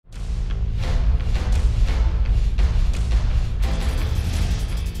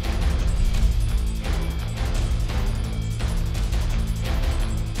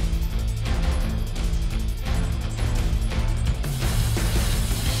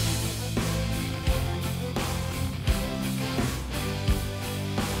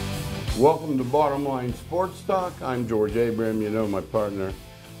Welcome to Bottom Line Sports Talk. I'm George Abram. You know my partner,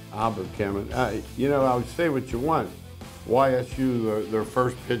 Albert Kemen. You know, I would say what you want. YSU, their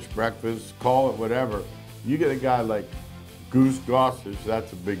first pitch breakfast, call it whatever. You get a guy like Goose Gossage,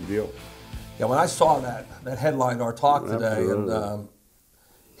 that's a big deal. Yeah, when I saw that headline in our talk today, Absolutely. and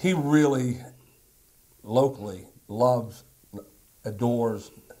he really locally loves, adores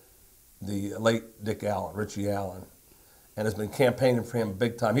the late Richie Allen, and has been campaigning for him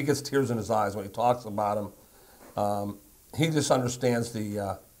big time. He gets tears in his eyes when he talks about him. He just understands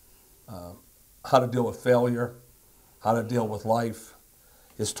the how to deal with failure, how to deal with life.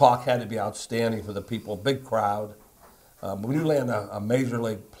 His talk had to be outstanding for the people, big crowd. When you land a major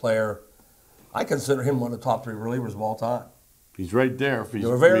league player, I consider him one of the top 3 relievers of all time. He's right there. If he's,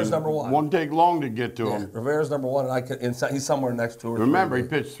 Rivera's number 1. Won't take long to get to him. Rivera's number 1, and he's somewhere next to 2 or 3. Remember, he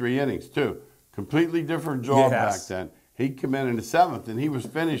pitched 3 innings, too. Completely different job back then. He'd come in the 7th, and he was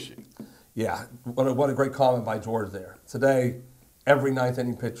finishing. Yeah, what a great comment by George there. Today, every 9th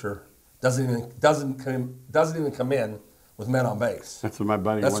inning pitcher doesn't even come in with men on base. That's what my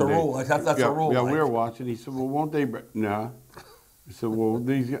buddy. That's a rule. Like that's a rule. Yeah, we were watching. He said, "Well, won't they?" No. I said, "Well,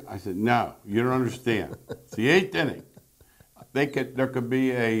 these." I said, "No, you don't understand. It's the 8th inning. There could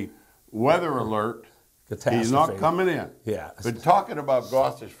be a weather alert. Catastrophe. He's not coming in." Yeah. But talking about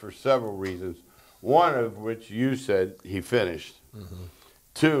Gossage for several reasons. One of which you said he finished. Mm-hmm.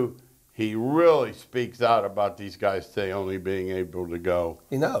 2, he really speaks out about these guys today only being able to go.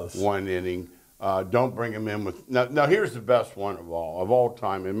 He knows 1 inning. Don't bring him in with. Now, here's the best one of all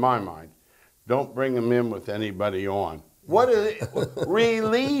time in my mind. Don't bring him in with anybody on. What is it?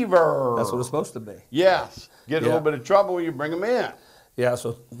 Reliever. That's what it's supposed to be. Yes. Get a little bit of trouble, you bring him in. Yeah,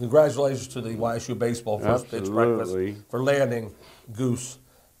 so congratulations to the YSU baseball first pitch breakfast for landing Goose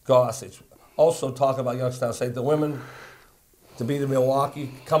Gossage. Also talking about Youngstown State, the women to beat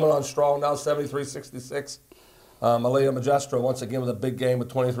Milwaukee, coming on strong now, 73-66. Malia Magistro once again with a big game with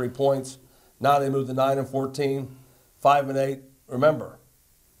 23 points. Now they move to 9-14, 5-8. Remember,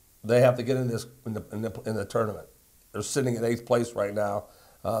 they have to get in this in the tournament. They're sitting in 8th place right now.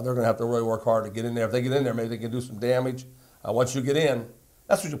 They're going to have to really work hard to get in there. If they get in there, maybe they can do some damage. Once you get in,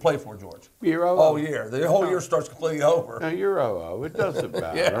 that's what you play for, George. You're all year. The whole year starts completely over. No, you're 0-0. It doesn't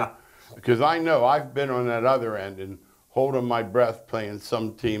matter. Yeah. Because I know I've been on that other end and holding my breath playing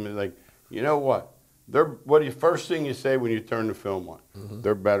some team and like, you know what? First thing you say when you turn the film on? Mm-hmm.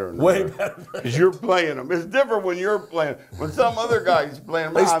 They're better than way better. Because you're playing them. It's different when you're playing. When some other guy's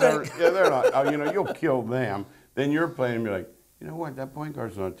playing them, they're not. Oh, you'll kill them. Then you're playing them, you're like, you know what? That point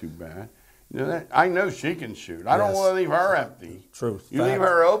guard's not too bad. You know that? I know she can shoot. I don't want to leave her empty. Truth. You leave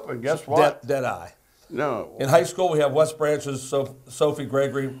her open, guess what? Dead eye. No. In high school, we have West Branch's Sophie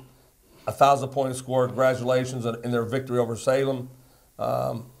Gregory, 1,000-point score. Congratulations in their victory over Salem.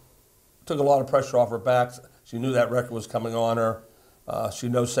 Took a lot of pressure off her back. She knew that record was coming on her. She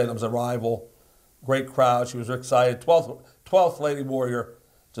knows Salem's a rival. Great crowd. She was excited. 12th Lady Warrior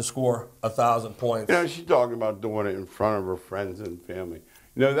to score 1,000 points. You know, she's talking about doing it in front of her friends and family.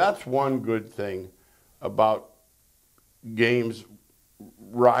 You know, that's one good thing about games,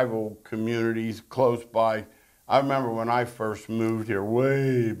 rival communities close by. I remember when I first moved here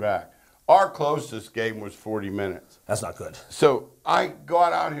way back, our closest game was 40 minutes. That's not good. So I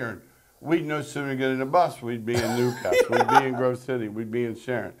got out here and we'd no sooner get in the bus, we'd be in Newcastle, we'd be in Grove City, we'd be in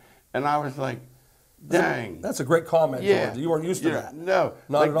Sharon. And I was like, dang. That's a great comment, George. You weren't used to that. No.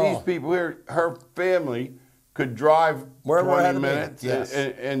 Not at all. These people here, her family could drive 20 minutes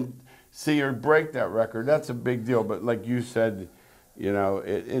and see her break that record. That's a big deal. But like you said, you know,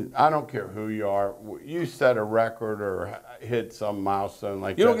 I don't care who you are. You set a record or hit some milestone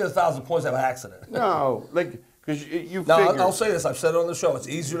like that. You don't get 1,000 points out of accident. No. Because you now, figure. I'll say this. I've said it on the show. It's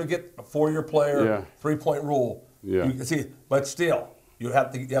easier to get a 4-year player, 3-point rule. Yeah. You can see, but still, you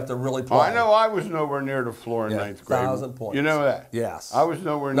have to really play. Oh, I know I was nowhere near the floor in 9th grade. 1,000 points. You know that? Yes. I was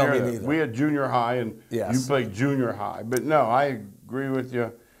nowhere near that. Neither. We had junior high, and you played junior high. But no, I agree with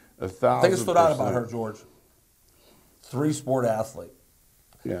you 1,000%. I think it stood out about her, George. 3-sport athlete.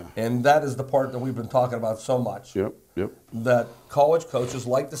 Yeah. And that is the part that we've been talking about so much. Yep. That college coaches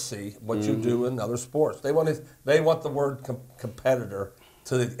like to see what you do in other sports. They want the word competitor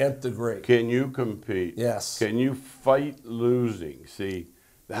to the nth degree. Can you compete? Yes. Can you fight losing? See,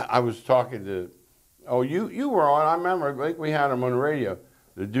 I was talking to, you were on, I remember, I think we had him on the radio,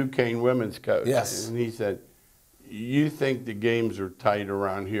 the Duquesne women's coach. Yes. And he said, you think the games are tight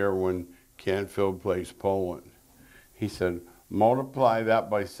around here when Canfield plays Poland. He said, multiply that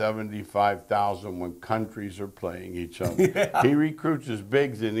by 75,000 when countries are playing each other. Yeah. He recruits his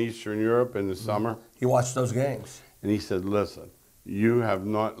bigs in Eastern Europe in the summer. He watched those games. And he said, listen, you have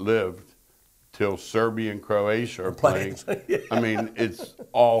not lived till Serbia and Croatia are playing. Yeah. I mean, it's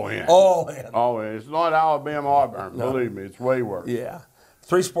all in. All in. All in. It's not Alabama, Auburn. No. Believe me, it's way worse. Yeah.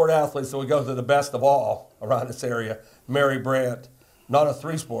 3 sport athletes, so we go to the best of all around this area. Mary Brandt, not a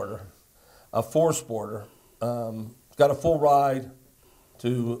 3-sporter, a 4-sporter. Got a full ride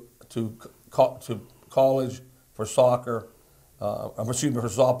to college for soccer. For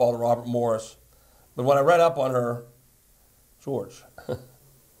softball to Robert Morris. But when I read up on her, George,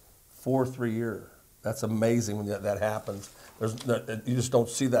 4 3-year. That's amazing when that happens. You just don't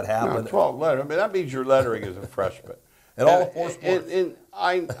see that happen. No, 12 letter. I mean, that means you're lettering as a freshman. And all 4 sports. And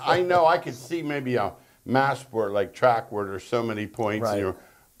I know I could see maybe a mass sport like track where there's so many points. Right.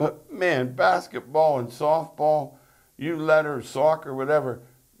 But, man, basketball and softball, you letter, soccer, whatever,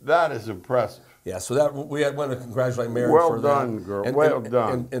 that is impressive. Yeah, so that we want to congratulate Mary well for that. Well done, girl. Well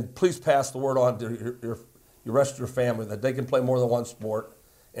done. And please pass the word on to your rest of your family that they can play more than one sport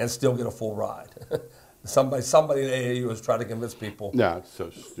and still get a full ride. Somebody in AAU is trying to convince people. No, it's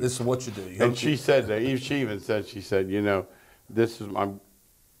so stupid. This is what you do. And she said that. She even said, this is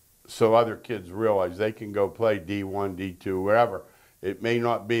so other kids realize they can go play D1, D2, wherever. It may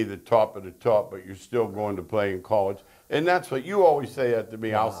not be the top of the top, but you're still going to play in college. And that's what you always say that to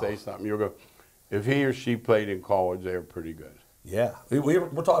me. Wow. I'll say something. You'll go, if he or she played in college, they were pretty good. Yeah.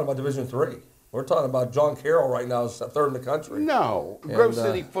 We're talking about Division III. We're talking about John Carroll right now is 3rd in the country. No. Grove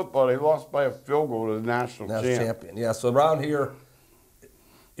City football, they lost by a field goal to the national champion. Yeah, so around here,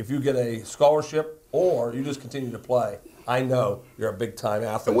 if you get a scholarship or you just continue to play, I know you're a big-time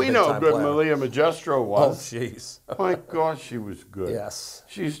athlete. We know how good Malia Magistro was. Oh, jeez. My gosh, she was good. Yes.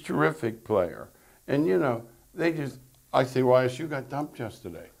 She's a terrific player. And, I say, YSU got dumped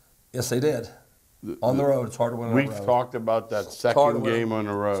yesterday. Yes, they did. On the road, it's hard to win on the road. We've talked about that second game on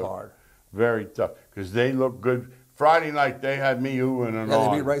the road. It's hard. Very tough, because they look good. Friday night, they had me oohing and Yeah,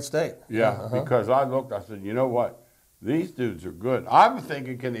 on. they beat Wright State. Yeah, because I looked, I said, you know what? These dudes are good. I'm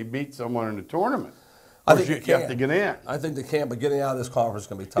thinking, can they beat someone in the tournament? I think you have to get in. I think they can, but getting out of this conference is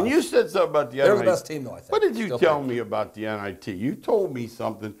going to be tough. And you said something about the NIT. They're the best team, though, I think. What did you tell me about the NIT? You told me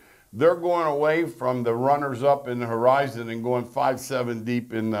something. They're going away from the runners-up in the horizon and going 5-7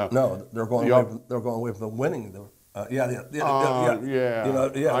 deep in the... No, they're going away from the winning. The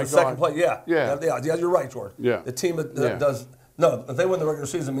second place. Yeah, you're right, George. Yeah. The team that does if they win the regular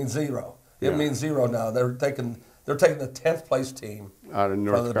season, it means 0. It means 0 now. They're taking the 10th place team out of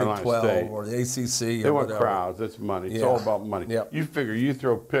North Carolina Big 12 State or the ACC. They want crowds. It's money. It's all about money. Yep. You figure you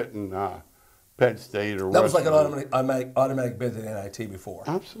throw Pitt and Penn State or that was like an automatic bid to the NIT before.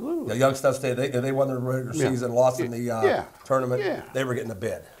 Absolutely. Youngstown State, they won their regular season, lost in the tournament. Yeah. They were getting a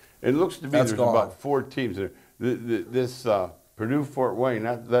bid. It looks to be there's about 4 teams there. This Purdue Fort Wayne,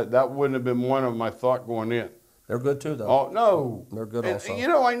 that wouldn't have been one of my thought going in. They're good too, though. Oh no, they're good also.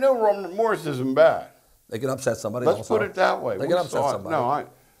 I know Robert Morris isn't bad. They can upset somebody. Let's put it that way. They can upset somebody. No,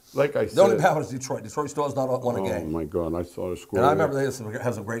 like I said, the only bad one is Detroit. Detroit still has not won a game. Oh my God, I saw the score. And I remember they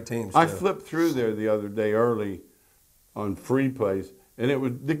have some great teams. I flipped through there the other day early on free plays,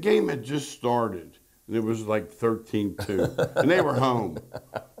 and the game had just started. And it was like 13-2, and they were home.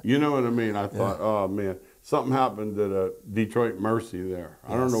 You know what I mean? I thought, oh man, something happened to the Detroit Mercy there.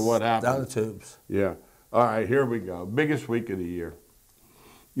 I don't know what happened. Down the tubes. Yeah. All right, here we go. Biggest week of the year.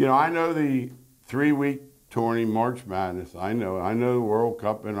 I know the 3-week tourney, March Madness. I know the World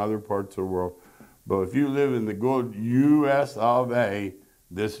Cup in other parts of the world. But if you live in the good U.S. of A.,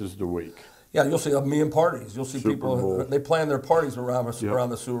 this is the week. Yeah, you'll see a million parties. You'll see Super people. Bowl. They plan their parties around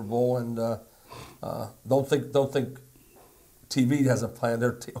the Super Bowl, and don't think TV hasn't planned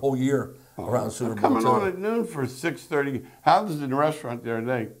their whole year around the Super Bowl. Coming on at noon for 6:30. Houses in the restaurant the other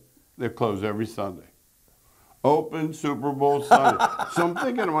day, they're closed every Sunday. Open Super Bowl Sunday. So I'm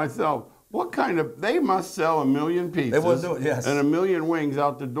thinking to myself, they must sell 1 million pizzas they wouldn't do it, yes. and 1 million wings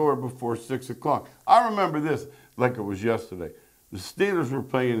out the door before 6 o'clock. I remember this like it was yesterday. The Steelers were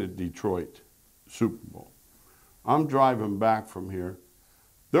playing at Detroit, Super Bowl. I'm driving back from here.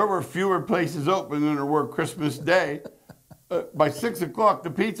 There were fewer places open than there were Christmas Day. By 6 o'clock,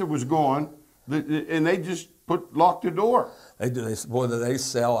 the pizza was gone, and they just locked the door. They do. They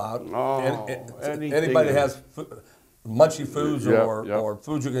sell out. Oh, anybody that has munchy foods or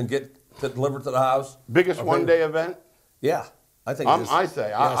foods you can get delivered to the house. Biggest one-day event? Yeah, I think. I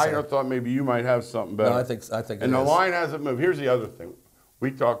thought maybe you might have something better. No, I think. And the line hasn't moved. Here's the other thing.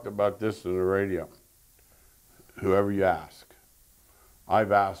 We talked about this on the radio. Whoever you ask,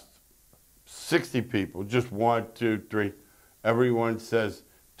 I've asked 60 people, just 1, 2, 3. Everyone says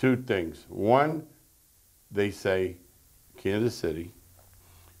 2 things. 1, they say Kansas City.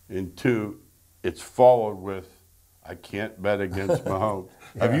 And 2, it's followed with I can't bet against Mahomes.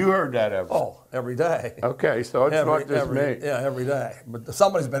 Have you heard that ever? Oh, every day. Okay, so it's not just me. Yeah, every day. But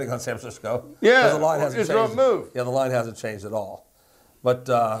somebody's betting on San Francisco. Yeah, the line hasn't it's changed. not moved. Yeah, the line hasn't changed at all. But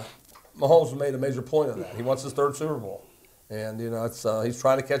Mahomes made a major point of that. He wants his third Super Bowl. And, you know, it's he's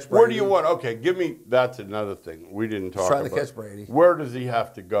trying to catch Brady. Where do you want? Okay, give me. That's another thing we didn't talk about. He's trying to catch Brady. Where does he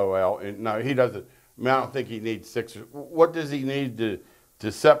have to go out? And no, he doesn't. I mean, I don't think he needs 6. What does he need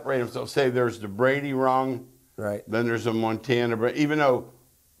to separate himself? Say there's the Brady rung, right? Then there's a Montana. But even though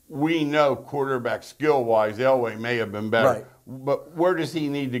we know quarterback skill-wise, Elway may have been better. Right. But where does he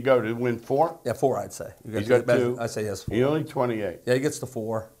need to go to win 4? Yeah, 4, I'd say. He's got 2. I'd say yes, 4. He's only 28. Yeah, he gets to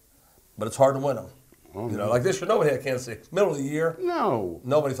 4, but it's hard to win them. Oh, you know, like this year, nobody had Kansas City. Middle of the year, no.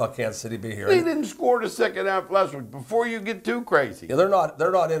 Nobody thought Kansas City would be here. They didn't score the second half last week. Before you get too crazy. Yeah, they're not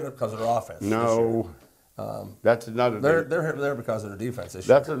in it because of their offense. No. That's another thing. They're there because of their defense this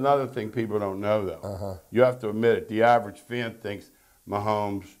year. That's another thing people don't know, though. You have to admit it. The average fan thinks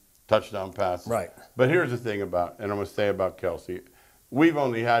Mahomes, touchdown pass. Right. But here's the thing about, and I'm going to say about Kelsey. We've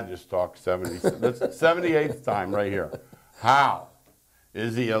only had this talk 70. That's 78th time right here. How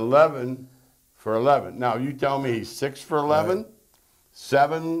is he 11 for 11? Now, you tell me he's 6 for 11, right.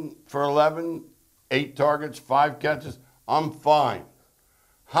 7 for 11, 8 targets, 5 catches. I'm fine.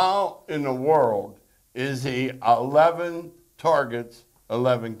 How in the world is he 11 targets,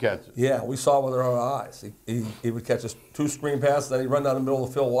 11 catches? Yeah, we saw with our own eyes. He would catch us 2 screen passes, then he'd run down the middle of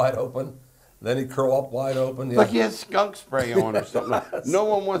the field wide open, then he'd curl up wide open. Yeah. Like he has skunk spray on or something. No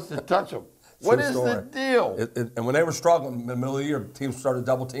one wants to touch him. What is the deal? And when they were struggling in the middle of the year, teams started to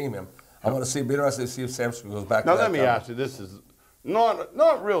double team him. I'm going to be interested to see if San Francisco goes back to that. Now, let me ask you, this is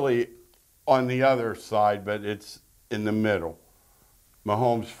not really on the other side, but it's in the middle.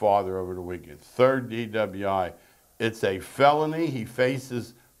 Mahomes' father over the weekend, 3rd DWI. It's a felony. He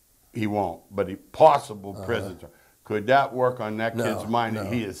faces, he won't, but a possible prison term. Could that work on that kid's mind? No.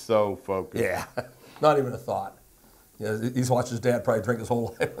 He is so focused. Yeah, not even a thought. Yeah, he's watched his dad probably drink his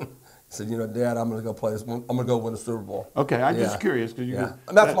whole life. He said, you know, Dad, I'm going to go play this. I'm going to go win a Super Bowl. Okay, I'm just curious. Cause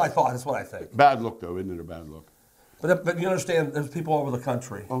and that's my thought. That's what I think. Bad look, though, isn't it a bad look? But you understand, there's people all over the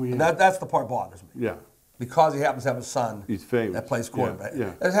country. Oh, yeah. And that's the part that bothers me. Yeah. Because he happens to have a son he's famous. that plays quarterback.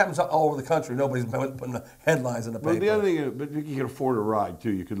 Yeah. It happens all over the country. Nobody's putting the headlines in the paper. But the other thing is, but you can afford a ride,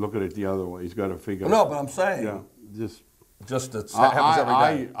 too. You could look at it the other way. He's got to figure No, but I'm saying. Yeah, Just it happens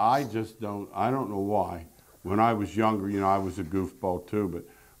every day. I just don't, I don't know why. When I was younger, you know, I was a goofball, too, but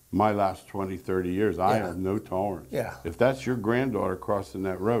my last 20, 30 years, I have no tolerance. Yeah. If that's your granddaughter crossing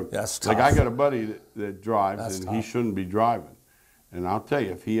that road. That's tough. Like I got a buddy that drives, That's and tough. he shouldn't be driving. And I'll tell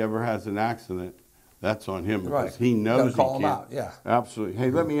you, if he ever has an accident, that's on him because he knows he call can't. him out. Yeah. Absolutely.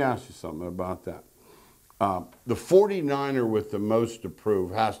 Hey, let me ask you something about that. The 49er with the most to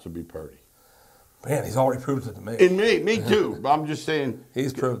prove has to be Purdy. Man, he's already proved it to me. And me too. But I'm just saying.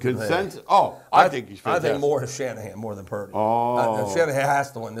 He's proved it to me. Oh, I think he's fantastic. I think more is Shanahan more than Purdy. Oh. Shanahan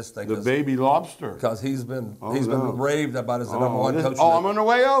has to win this thing. The baby lobster. Because he's been raved about as the number one coach. I'm on the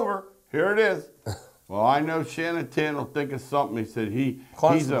way over. Here it is. Well, I know Shanahan will think of something. He said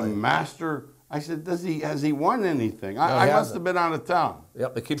he's a master. I said, has he won anything? I must have been out of town.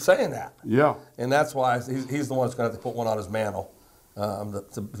 Yep, they keep saying that. Yeah. And that's why he's the one that's going to have to put one on his mantle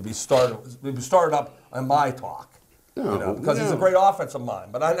to be started up on my talk. No, you know, because he's a great offensive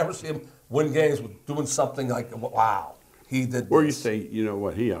mind. But I never see him win games with doing something like, wow, he did Or this. you say, you know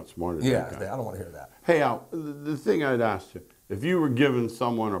what, he outsmarted that guy. I don't want to hear that. Hey, Al, the thing I'd ask you, if you were giving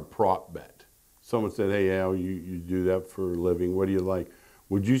someone a prop bet, someone said, hey, Al, you do that for a living, what do you like?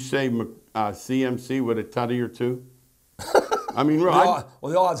 Would you say CMC with a tutty or 2? I mean, really.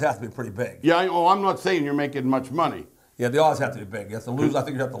 The odds have to be pretty big. Yeah, I'm not saying you're making much money. Yeah, the odds have to be big. You have to lose. I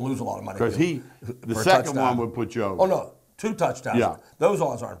think you have to lose a lot of money. Because the second one would put you over. Oh, no. 2 touchdowns. Yeah. Those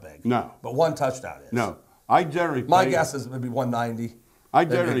odds aren't big. No. But 1 touchdown is. No. I generally My guess is maybe 190. I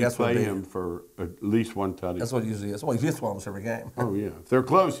generally play him for at least 1 tutty. That's what it usually is. Well, he gets one almost every game. Oh, yeah. If they're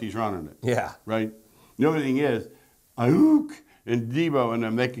close, he's running it. Yeah. Right? The only thing is, Ayuk and Debo and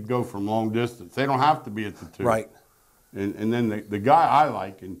them, they could go from long distance. They don't have to be at the 2. Right. And then the guy I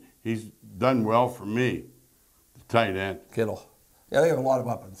like, and he's done well for me, the tight end. Kittle. Yeah, they have a lot of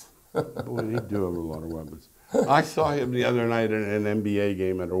weapons. Boy, they do have a lot of weapons. I saw him the other night in an NBA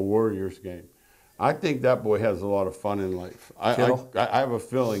game, at a Warriors game. I think that boy has a lot of fun in life. I have a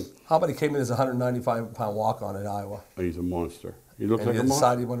feeling. How about he came in as a 195-pound walk-on at Iowa? He's a monster. He looks like a monster. And he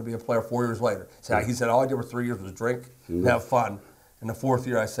decided he wanted to be a player 4 years later. So he said, all I did for 3 years was drink and have fun. And the 4th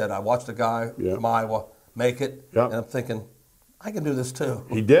year, I said, I watched a guy from Iowa make it, and I'm thinking, I can do this too.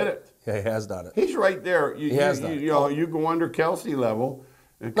 He did it. Yeah, he has done it. He's right there. You go under Kelsey level,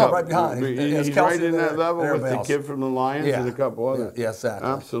 No, right behind. He's right in that level with the kid from the Lions and a couple others. Yeah, exactly.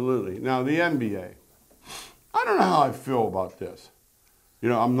 Absolutely. Now, the NBA. I don't know how I feel about this. You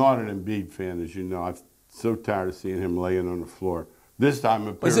know, I'm not an Embiid fan, as you know. I'm so tired of seeing him laying on the floor. This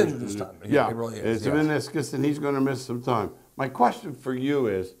time, he's injured this time. Yeah, he really is. It's meniscus, and he's going to miss some time. My question for you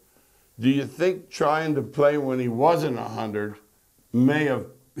is, do you think trying to play when he wasn't 100 may have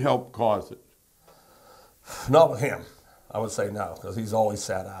helped cause it? Not with him. I would say no, because he's always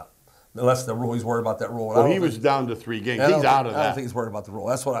sat out. Unless the rule, he's worried about that rule. Well, he was down to 3 games. He's out of that. I don't think he's worried about the rule.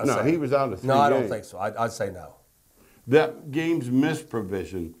 That's what I was saying. No, he was out of 3 games. No, I don't think so. I'd say no. That game's missed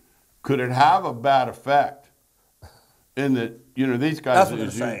provision, could it have a bad effect in that, you know, these guys... That's what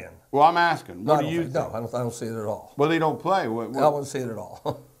they're saying. Well, I'm asking. No, what do you think? No, I don't see it at all. Well, they don't play. I wouldn't see it at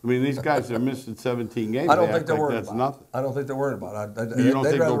all. I mean, these guys are missing 17 games. I don't think they're worried that's about nothing. it. I don't think they're worried about it. You don't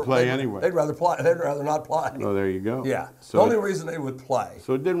think they'll play anyway? They'd rather play. They'd rather not play. Oh, there you go. Yeah. So the only reason they would play.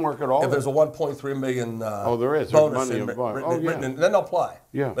 So it didn't work at all? If there's a $1.3 million there is. bonus There's money involved. then they'll play.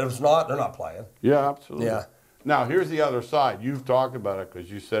 Yeah. But if it's not, they're not playing. Yeah, absolutely. Yeah. Now, here's the other side. You've talked about it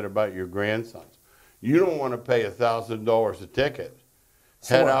because you said about your grandsons. You don't want to pay $1,000 a ticket.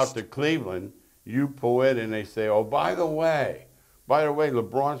 Head out to Cleveland. You pull it, and they say, "Oh, by the way,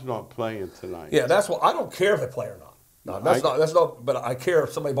 LeBron's not playing tonight." Yeah, that's what I don't care if they play or not. No, that's not. But I care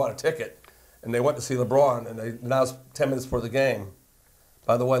if somebody bought a ticket and they went to see LeBron, and now it's 10 minutes before the game.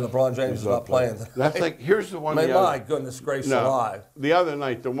 By the way, LeBron James is not playing. That's like, here's the one. My goodness gracious alive! The other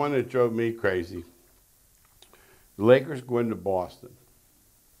night, the one that drove me crazy. The Lakers go into Boston.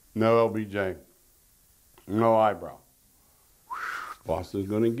 No LBJ. No eyebrow. Boston's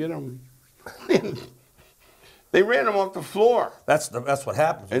going to get him. They ran him off the floor. That's what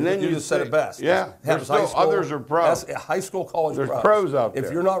happens. And then you just said it best. Yeah. Others are pros. High school, college There's pros out there.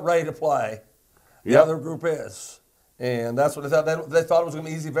 If you're not ready to play, the other group is. And that's what they thought. They thought it was going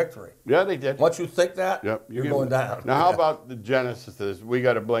to be an easy victory. Yeah, they did. Once you think that, you're going down. Now, how about the genesis of this? We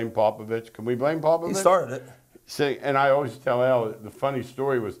got to blame Popovich. Can we blame Popovich? He started it. See, and I always tell Al, the funny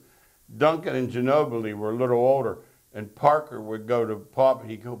story was Duncan and Ginobili were a little older, and Parker would go to Pop,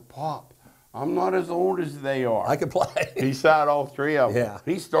 and he'd go, "Pop, I'm not as old as they are. I can play." He sat all 3 of them. Yeah.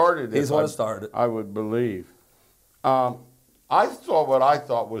 He started it. He's the one who started it. I would believe. I saw what I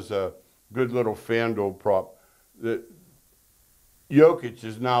thought was a good little FanDuel prop. That Jokic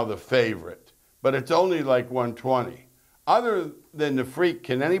is now the favorite, but it's only like 120. Other than the freak,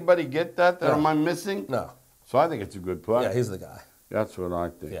 can anybody get that? No. Am I missing? No. So I think it's a good play. Yeah, he's the guy. That's what I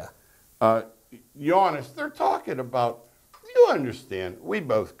think. Yeah. Giannis, they're talking about, you understand, we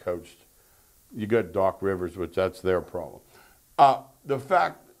both coached. You got Doc Rivers, which that's their problem. The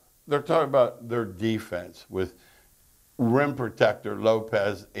fact, they're talking about their defense with rim protector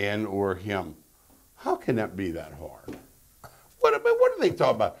Lopez and or him. How can that be that hard? What are they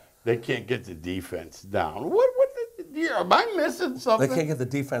talking about? They can't get the defense down. Am I missing something? They can't get the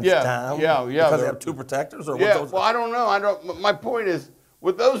defense down? Yeah. Because they have 2 protectors? Or well, I don't know. My point is,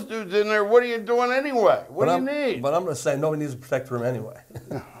 with those dudes in there, what are you doing anyway? What do you need? But I'm going to say nobody needs to protect the rim anyway.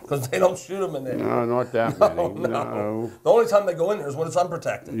 Because they don't shoot them in there. No, not that many. No. The only time they go in there is when it's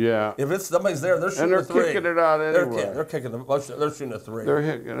unprotected. Yeah. If it's somebody's there, they're shooting a 3. And they're kicking it out anyway. They're kicking them. They're shooting a 3. They're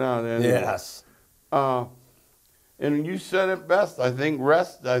hitting it out anyway. Yes. And you said it best. I think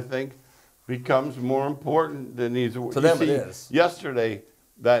rest, becomes more important than these. To them it is. Yesterday,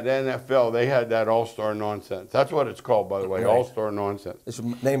 that NFL, they had that all-star nonsense. That's what it's called, by the way, right. all-star nonsense. They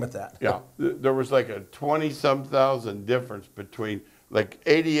should name it that. Yeah. There was like a 20-some thousand difference between like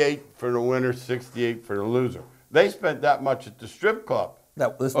 88 for the winner, 68 for the loser. They spent that much at the strip club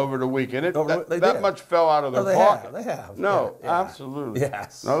over the weekend. That much fell out of their pocket. They have. No, yeah. absolutely.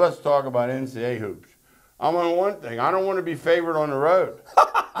 Yes. Now let's talk about NCAA hoops. I'm on one thing. I don't want to be favored on the road.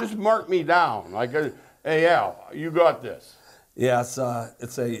 Just mark me down. Like, hey, Al, you got this. Yeah,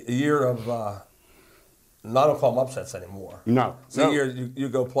 it's a year of, I don't call them upsets anymore. No. It's a year you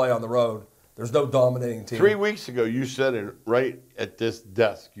go play on the road. There's no dominating team. 3 weeks ago, you said it right at this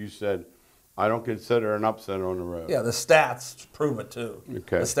desk. You said, I don't consider an upset on the road. Yeah, the stats prove it, too.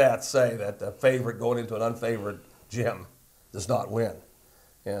 Okay. The stats say that the favorite going into an unfavored gym does not win.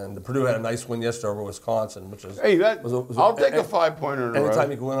 And the Purdue had a nice win yesterday over Wisconsin, which is... Hey, I'll take a 5-pointer in a row. Anytime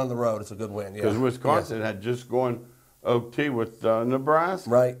you can win on the road, it's a good win, yeah. Because Wisconsin had just gone OT with Nebraska.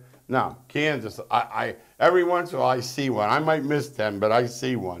 Right. Now, Kansas, I every once in a while I see one. I might miss 10, but I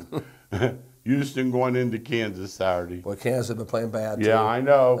see one. Houston going into Kansas Saturday. Boy, Kansas have been playing bad, too. Yeah, I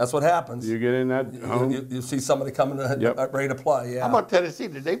know. That's what happens. You get in that home. You see somebody coming ready to play, yeah. How about Tennessee?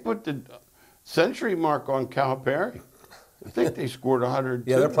 Did they put the century mark on Calipari? I think they scored 100.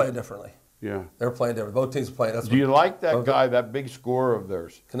 Yeah, they're playing differently. Yeah. They were playing different. Both teams playing. Do you like that guy, that big scorer of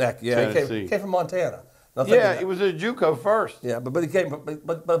theirs? Connect, yeah. He came from Montana. Yeah, he was a JUCO first. Yeah, but he came.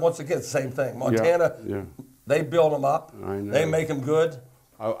 But once again, it's the same thing. Montana, they build him up. I know. They make him good.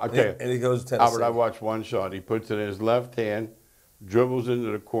 I tell you, and he goes to Tennessee. Albert, I watched one shot. He puts it in his left hand, dribbles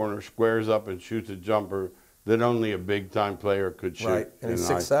into the corner, squares up, and shoots a jumper that only a big-time player could shoot. Right, and he's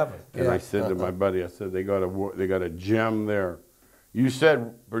 6'7". And I said to my buddy, I said, they got a gem there. You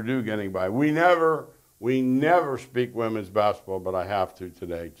said Purdue getting by. We never speak women's basketball, but I have to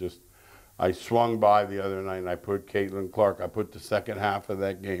today. I swung by the other night and I put Caitlin Clark. I put the second half of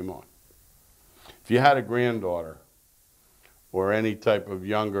that game on. If you had a granddaughter or any type of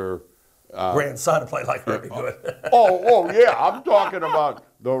younger grandson to play like her, be good. oh yeah, I'm talking about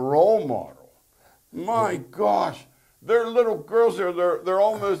the role model. My gosh, they're little girls. They're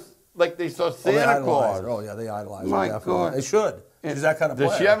almost like they saw Santa Claus. Oh yeah, they idolize her. My definitely. God, they should. She's that kind of player.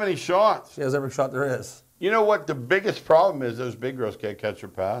 Does she have any shots? She has every shot there is. You know what the biggest problem is? Those big girls can't catch her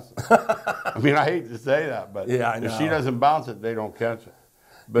pass. I mean, I hate to say that, but yeah, I know. If she doesn't bounce it, they don't catch it.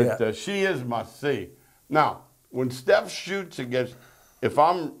 But she is must-see. Now, when Steph shoots against, if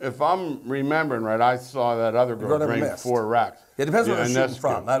I'm remembering right, I saw that other girl drain 4 racks. Yeah, it depends where they're shooting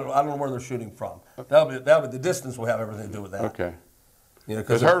from. I don't know where they're shooting from. That'll be the distance will have everything to do with that. Okay. You know,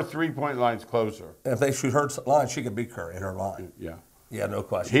 because her 3-point line's closer. If they shoot her line, she can beat Curry in her line. Yeah. Yeah, no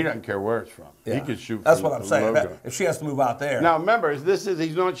question. He doesn't care where it's from. Yeah. He can shoot. That's from what I'm saying. logo. If she has to move out there. Now remember,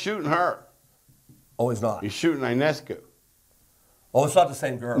 he's not shooting her. Oh, he's not. He's shooting Ionescu. Oh, it's not the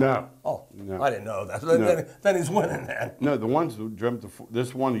same girl. No. Oh, no. I didn't know that. No. Then he's winning then. No, the ones who dreamt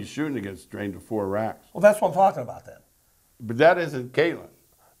this one he's shooting against drained to 4 racks. Well, that's what I'm talking about then. But that isn't Caitlin.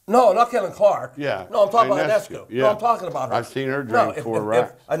 No, not Caitlin Clark. Yeah. No, I'm talking about Ionescu. Yeah. No, I'm talking about her. I've seen her drain 4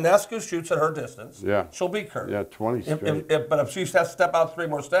 racks. If Ionescu shoots at her distance, yeah, she'll beat Curry. Yeah, 20 straight. But if she has to step out 3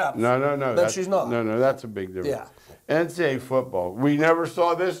 more steps, no, then she's not. No, that's a big difference. Yeah. NCAA football, we never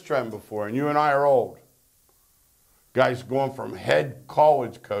saw this trend before, and you and I are old. Guys going from head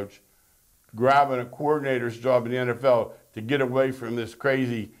college coach, grabbing a coordinator's job in the NFL to get away from this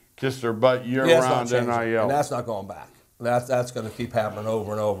crazy kiss their butt year-round NIL. And that's not going back. That's going to keep happening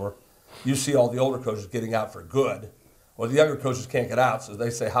over and over. You see all the older coaches getting out for good. Well, the younger coaches can't get out, so they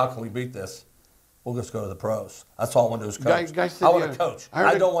say, how can we beat this? We'll just go to the pros. That's all I want to do is coach. I want to coach.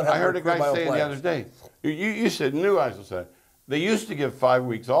 I don't want to have to recruit my own players. I heard a guy say the other day, you said, New Eyes will say, they used to give 5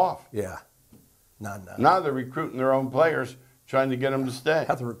 weeks off. Yeah. No. Now they're recruiting their own players, trying to get them to stay.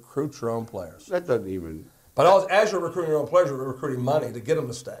 Have to recruit your own players. That doesn't even... But as you're recruiting your own players, you're recruiting money to get them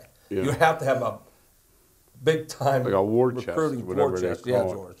to stay. Yeah. You have to have a big-time like a war chest, recruiting whatever war chest. they call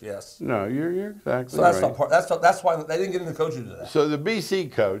Yeah, George, yes. No, you're exactly so that's right. not part, that's why they didn't get into coaching to do that. So the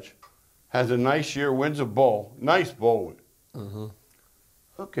BC coach has a nice year, wins a bowl, nice bowl win. Mm-hmm.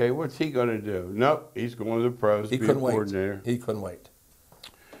 Okay, what's he going to do? Nope, he's going to the pros, be a coordinator. He couldn't wait.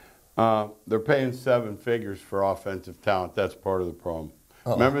 They're paying 7 figures for offensive talent. That's part of the problem.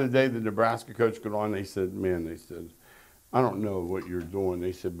 Remember the day the Nebraska coach got on, they said, I don't know what you're doing.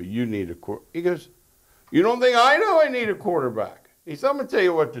 They said, but you need a quarterback. He goes, you don't think I know I need a quarterback? He said, I'm going to tell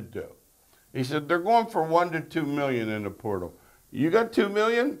you what to do. He said, they're going for $1 to $2 million in the portal. You got $2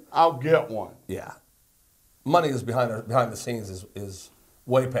 million? I'll get one. Yeah. Money is behind the scenes is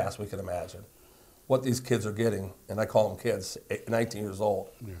way past we can imagine. What these kids are getting, and I call them kids, 19 years old.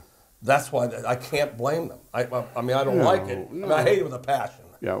 Yeah. That's why I can't blame them. I mean, I don't like it. I mean, I hate it with a passion.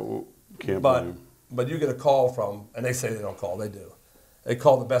 Yeah, well, can't blame them. But you get a call from, and they say they don't call, they do. They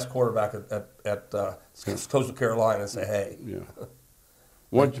call the best quarterback at Coastal Carolina and say, hey. Yeah.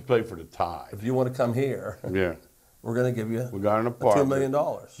 Why don't you play for the Tide? If you want to come here, yeah, we're going to give you we got an apartment. $2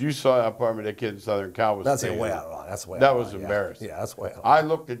 million. You saw that apartment that kid in Southern Cal was That's staying way out of line. That's way that out was of line. embarrassing. Yeah, that's way out of I line.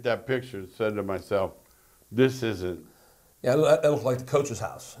 looked at that picture and said to myself, this isn't. Yeah, it looked like the coach's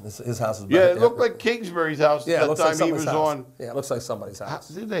house. His house is back. Yeah, it looked like Kingsbury's house yeah, that time he was on. Yeah, it looks like somebody's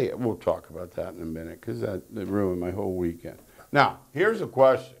house. We'll talk about that in a minute because that ruined my whole weekend. Now, here's a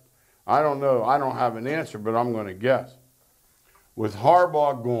question. I don't know. I don't have an answer, but I'm going to guess. With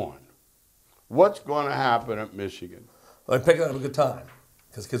Harbaugh gone, what's going to happen at Michigan? Well, they picked up a good time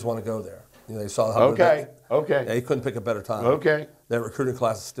because kids want to go there. You know, they saw how okay. Yeah, he couldn't pick a better time. Okay. Their recruiting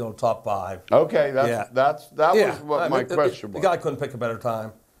class is still top 5. Okay, that was what my question was. The guy couldn't pick a better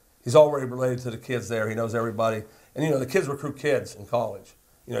time. He's already related to the kids there. He knows everybody. And, you know, the kids recruit kids in college.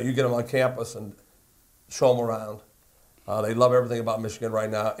 You know, you get them on campus and show them around. They love everything about Michigan right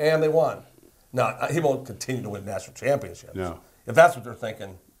now, and they won. Now, he won't continue to win national championships. No. If that's what they're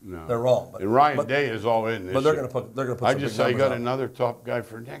thinking, they're wrong. But, and Ryan Day is all in this But they're year. going to put I just say you got another top guy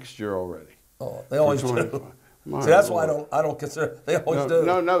for next year already. Oh, they always do. See, that's why I don't consider. They always do.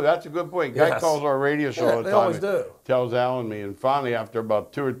 No, that's a good point. Guy calls our radio show all the time. They always do. Tells Al and me, and finally, after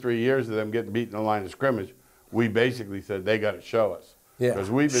about 2 or 3 years of them getting beaten in the line of scrimmage, we basically said they got to show us. Yeah,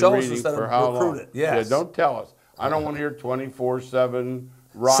 because we've been reading for how long? Yes. Yeah, don't tell us. I don't want to hear 24/7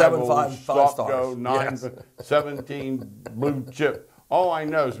 rivals, Sopko, 17 blue chip. All I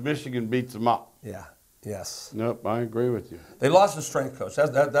know is Michigan beats them up. Yeah. Yes. Nope, I agree with you. They lost the strength coach.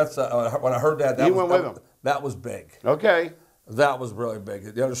 That's when I heard that. He went with them. That was big. Okay. That was really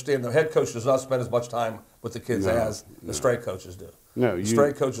big. You understand, the head coach does not spend as much time with the kids as the strength coaches do. No, the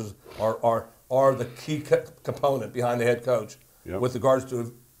strength coaches are the key component behind the head coach with regards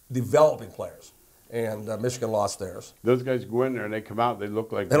to developing players. And Michigan lost theirs. Those guys go in there and they come out. They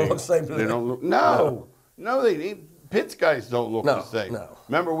look like they don't look the same. They don't look. No, they. Pitt's guys don't look the same. No.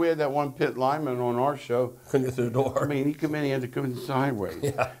 Remember, we had that one Pitt lineman on our show. Couldn't get through the door. I mean, he come in, he had to come in sideways.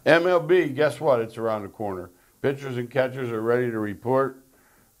 Yeah. MLB, guess what? It's around the corner. Pitchers and catchers are ready to report.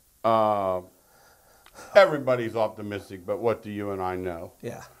 Everybody's optimistic, but what do you and I know?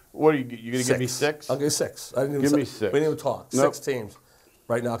 Yeah. What are you going to give me 6? I'll give you 6. I didn't give me 6. We didn't even talk. Nope. 6 teams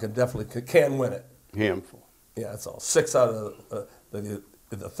right now can win it. Handful. Yeah, that's all. 6 out of the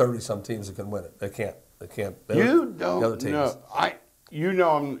 30-some teams that can win it. They can't. You don't know.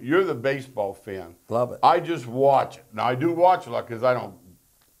 You're the baseball fan. Love it. I just watch it. Now, I do watch a lot because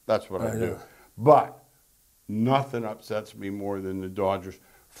that's what I do. But nothing upsets me more than the Dodgers.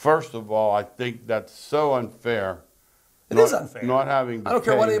 First of all, I think that's so unfair. It is unfair. Not having to I don't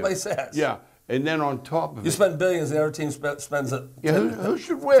care what pay anybody them. says. Yeah. And then on top of you it, spend billions, the other team spends it. Yeah, who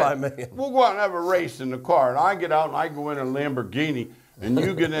should win? $5 million. We'll go out and have a race in the car, and I get out and I go in a Lamborghini, and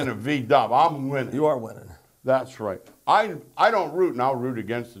you get in a V-Dub. I'm winning. You are winning. That's right. I don't root, and I'll root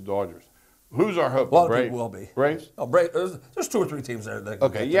against the Dodgers. Who's our hope? A lot of people will be. Braves? Oh, Braves. There's 2 or 3 teams there. That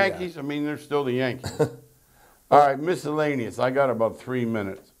okay, Yankees. I mean, they're still the Yankees. All right, miscellaneous. I got about 3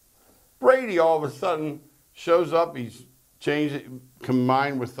 minutes. Brady all of a sudden shows up. He's changed it,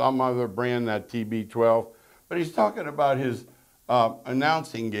 combined with some other brand, that TB12. But he's talking about his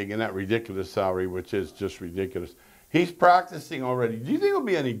announcing gig and that ridiculous salary, which is just ridiculous. He's practicing already. Do you think he'll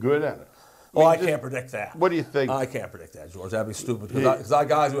be any good at it? I can't predict that. What do you think? I can't predict that, George. That'd be stupid. Because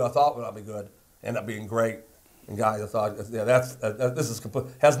guys who I thought would not be good end up being great. And guys I thought, this is complete.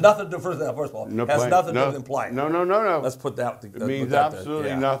 Has nothing to do first of all. Has nothing to do with them playing. No. Let's put that. It means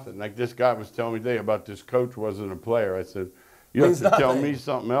absolutely nothing. Like this guy was telling me today about this coach wasn't a player. I said, you have to tell me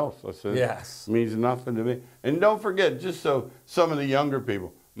something else. I said, yes. It means nothing to me. And don't forget, just so some of the younger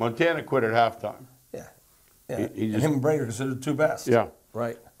people, Montana quit at halftime. Yeah. And him and Brady are considered the 2 best. Yeah.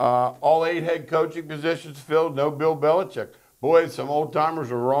 Right. All 8 head coaching positions filled. No Bill Belichick. Boy, some old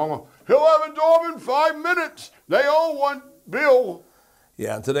timers are wrong. He'll have a job in 5 minutes. They all want Bill.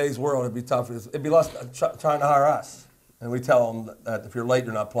 Yeah, in today's world, it'd be tough. It'd be less trying to hire us. And we tell them that if you're late,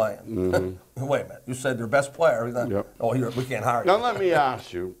 you're not playing. Mm-hmm. Wait a minute. You said their best player. He's not, we can't hire you. Now, let me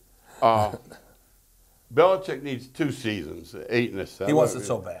ask you. Belichick needs 2 seasons, 8 and a 7. He wants it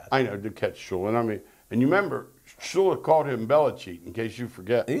so bad. I know, to catch Shula. And and you remember, Shula called him Belichick, in case you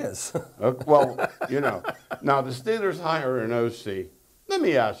forget. He is. Well, Now, the Steelers hire an OC. Let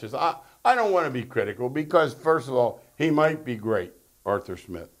me ask you this. I don't want to be critical because, first of all, he might be great, Arthur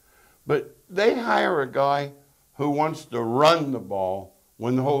Smith. But they hire a guy who wants to run the ball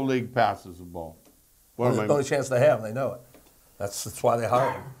when the whole league passes the ball. Well, the only chance they have, they know it. That's why they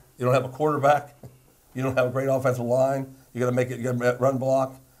hire him. You don't have a quarterback. You don't have a great offensive line. You got to make it. You got to run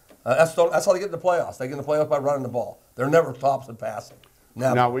block. That's how they get in the playoffs. They get in the playoffs by running the ball. They're never tops in passing.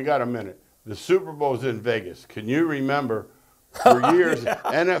 Never. Now we got a minute. The Super Bowl's in Vegas. Can you remember? For years,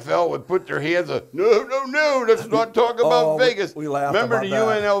 NFL would put their hands up. No, let's not talk about Vegas. We laughed remember about the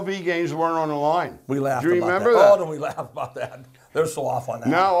that. UNLV games weren't on the line. We laughed Do you about remember that. that? Oh, no, we laughed about that. They're so off on that.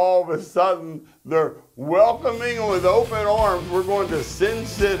 Now all of a sudden, they're welcoming with open arms. We're going to Sin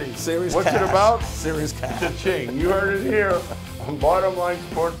City. Series What's cash. it about? Series cash. Cha-ching. You heard it here on Bottom Line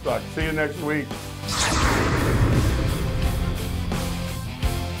Sports Talk. See you next week.